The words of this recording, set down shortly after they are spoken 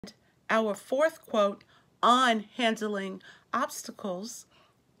Our fourth quote on handling obstacles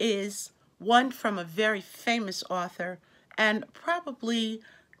is one from a very famous author, and probably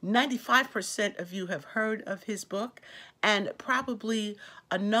 95% of you have heard of his book, and probably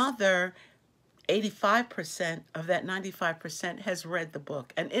another 85% of that 95% has read the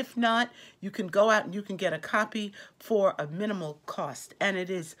book. And if not, you can go out and you can get a copy for a minimal cost. And it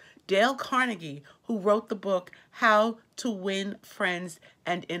is Dale Carnegie who wrote the book, How to Win Friends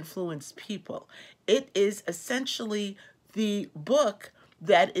and Influence People. It is essentially the book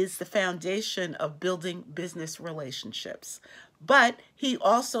that is the foundation of building business relationships. But he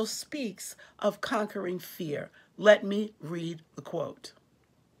also speaks of conquering fear. Let me read the quote.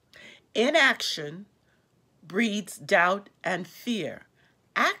 Inaction breeds doubt and fear.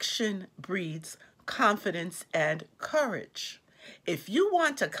 Action breeds confidence and courage. If you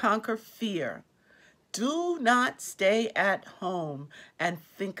want to conquer fear, do not stay at home and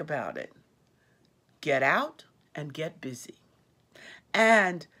think about it. Get out and get busy.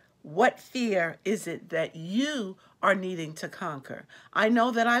 And what fear is it that you are needing to conquer? I know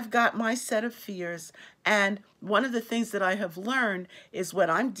that I've got my set of fears, and one of the things that I have learned is when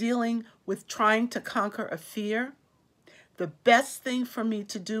I'm dealing with trying to conquer a fear, the best thing for me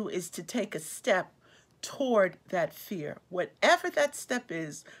to do is to take a step toward that fear. Whatever that step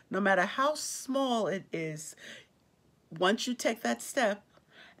is, no matter how small it is, once you take that step,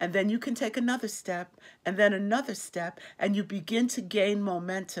 and then you can take another step, and then another step, and you begin to gain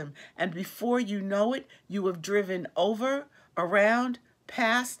momentum. And before you know it, you have driven over, around,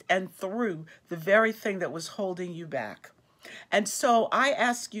 past, and through the very thing that was holding you back. And so I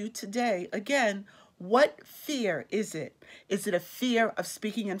ask you today, again, what fear is it? Is it a fear of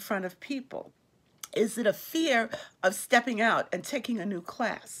speaking in front of people? Is it a fear of stepping out and taking a new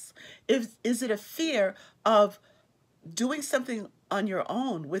class? Is it a fear of doing something on your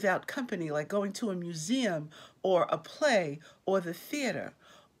own without company, like going to a museum or a play or the theater?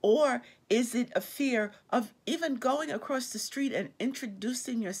 Or is it a fear of even going across the street and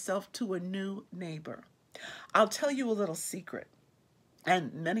introducing yourself to a new neighbor? I'll tell you a little secret,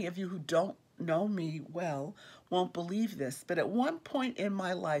 and many of you who don't know me well won't believe this, but at one point in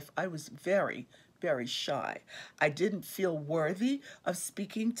my life, I was very shy. I didn't feel worthy of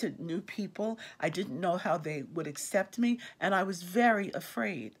speaking to new people. I didn't know how they would accept me, and I was very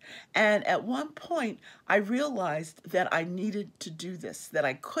afraid. And at one point, I realized that I needed to do this, that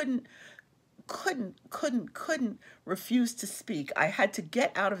I couldn't refuse to speak. I had to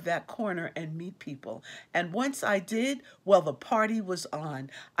get out of that corner and meet people. And once I did, well, the party was on.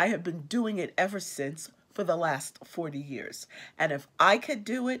 I have been doing it ever since, for the last 40 years. And if I could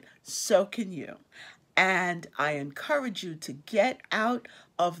do it, so can you. And I encourage you to get out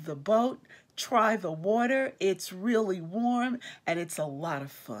of the boat, try the water. It's really warm and it's a lot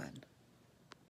of fun.